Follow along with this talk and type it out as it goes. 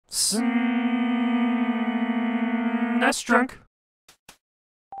SNESdrunk.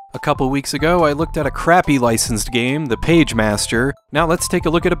 A couple weeks ago, I looked at a crappy licensed game, The Page Master. Now let's take a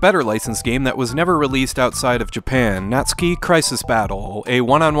look at a better licensed game that was never released outside of Japan, Natsuki Crisis Battle, a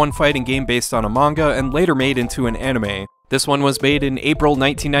one-on-one fighting game based on a manga and later made into an anime. This one was made in April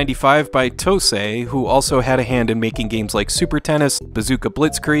 1995 by Tosei, who also had a hand in making games like Super Tennis, Bazooka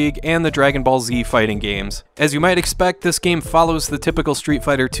Blitzkrieg, and the Dragon Ball Z fighting games. As you might expect, this game follows the typical Street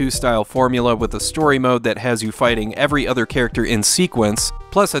Fighter II style formula with a story mode that has you fighting every other character in sequence,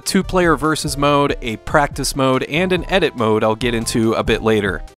 plus a two-player versus mode, a practice mode, and an edit mode I'll get into a bit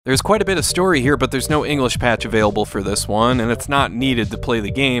later. There's quite a bit of story here, but there's no English patch available for this one, and it's not needed to play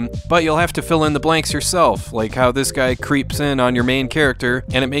the game, but you'll have to fill in the blanks yourself, like how this guy creeps in on your main character,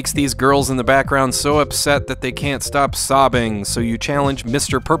 and it makes these girls in the background so upset that they can't stop sobbing, so you challenge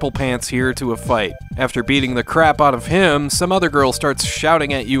Mr. Purple Pants here to a fight. After beating the crap out of him, some other girl starts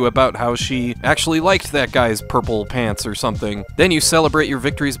shouting at you about how she actually liked that guy's purple pants or something. Then you celebrate your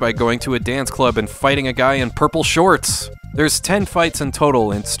victories by going to a dance club and fighting a guy in purple shorts. There's 10 fights in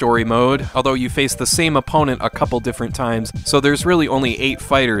total in story mode, although you face the same opponent a couple different times, so there's really only 8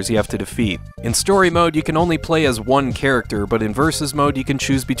 fighters you have to defeat. In story mode, you can only play as one character, but in versus mode, you can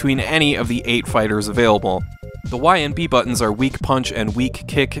choose between any of the 8 fighters available. The Y and B buttons are weak punch and weak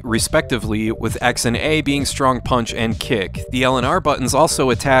kick respectively, with X and A being strong punch and kick. The L and R buttons also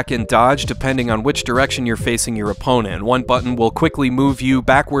attack and dodge depending on which direction you're facing your opponent. One button will quickly move you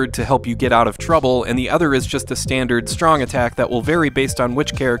backward to help you get out of trouble, and the other is just a standard strong attack that will vary based on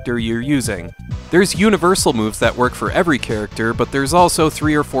which character you're using. There's universal moves that work for every character, but there's also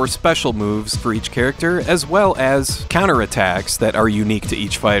 3 or 4 special moves for each character, as well as counterattacks that are unique to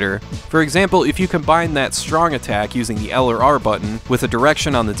each fighter. For example, if you combine that strong attack using the L or R button with a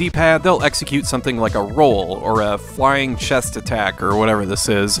direction on the D-pad, they'll execute something like a roll or a flying chest attack or whatever this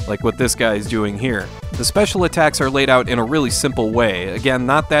is, like what this guy's doing here. The special attacks are laid out in a really simple way, again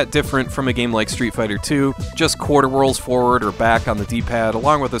not that different from a game like Street Fighter II, just quarter whirls forward or back on the D-pad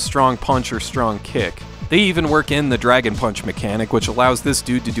along with a strong punch or strong kick. They even work in the Dragon Punch mechanic, which allows this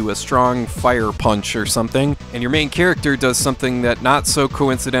dude to do a strong fire punch or something, and your main character does something that not so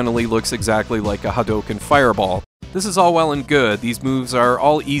coincidentally looks exactly like a Hadouken fireball. This is all well and good, these moves are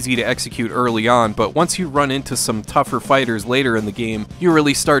all easy to execute early on, but once you run into some tougher fighters later in the game, you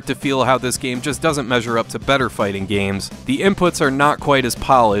really start to feel how this game just doesn't measure up to better fighting games. The inputs are not quite as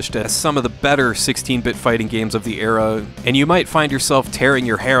polished as some of the better 16-bit fighting games of the era, and you might find yourself tearing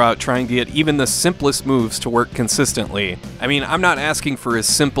your hair out trying to get even the simplest moves to work consistently. I mean, I'm not asking for a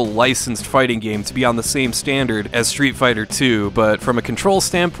simple licensed fighting game to be on the same standard as Street Fighter II, but from a control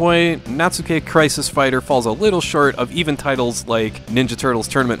standpoint, Natsuki Crisis Fighter falls a little short of even titles like Ninja Turtles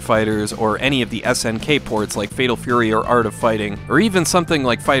Tournament Fighters or any of the SNK ports like Fatal Fury or Art of Fighting, or even something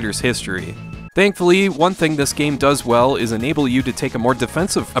like Fighter's History. Thankfully, one thing this game does well is enable you to take a more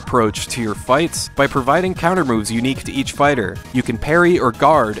defensive approach to your fights by providing counter moves unique to each fighter. You can parry or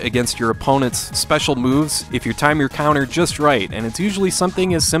guard against your opponent's special moves if you time your counter just right, and it's usually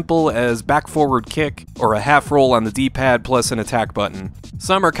something as simple as back-forward kick or a half roll on the D-pad plus an attack button.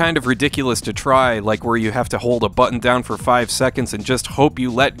 Some are kind of ridiculous to try, like where you have to hold a button down for 5 seconds and just hope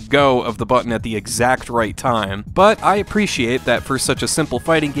you let go of the button at the exact right time. But I appreciate that for such a simple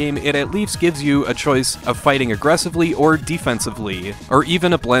fighting game, it at least gives you a choice of fighting aggressively or defensively, or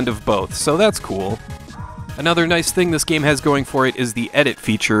even a blend of both, so that's cool. Another nice thing this game has going for it is the edit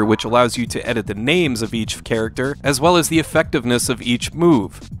feature, which allows you to edit the names of each character, as well as the effectiveness of each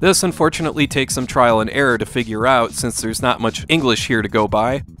move. This unfortunately takes some trial and error to figure out, since there's not much English here to go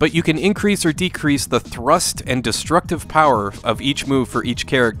by, but you can increase or decrease the thrust and destructive power of each move for each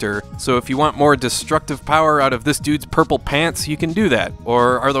character, so if you want more destructive power out of this dude's purple pants, you can do that.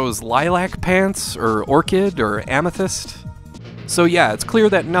 Or are those lilac pants, or orchid, or amethyst? So yeah, it's clear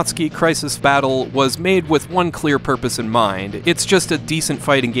that Natsuki Crisis Battle was made with one clear purpose in mind. It's just a decent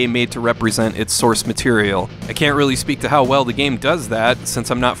fighting game made to represent its source material. I can't really speak to how well the game does that, since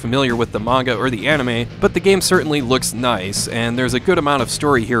I'm not familiar with the manga or the anime, but the game certainly looks nice, and there's a good amount of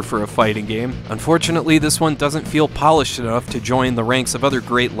story here for a fighting game. Unfortunately, this one doesn't feel polished enough to join the ranks of other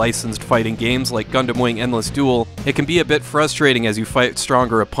great licensed fighting games like Gundam Wing Endless Duel. It can be a bit frustrating as you fight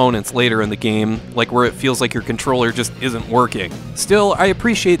stronger opponents later in the game, like where it feels like your controller just isn't working. Still, I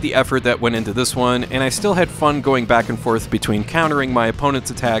appreciate the effort that went into this one, and I still had fun going back and forth between countering my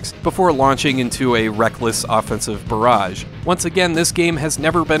opponent's attacks before launching into a reckless offensive barrage. Once again, this game has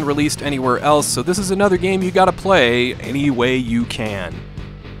never been released anywhere else, so this is another game you gotta play any way you can.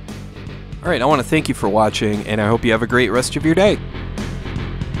 Alright, I want to thank you for watching, and I hope you have a great rest of your day.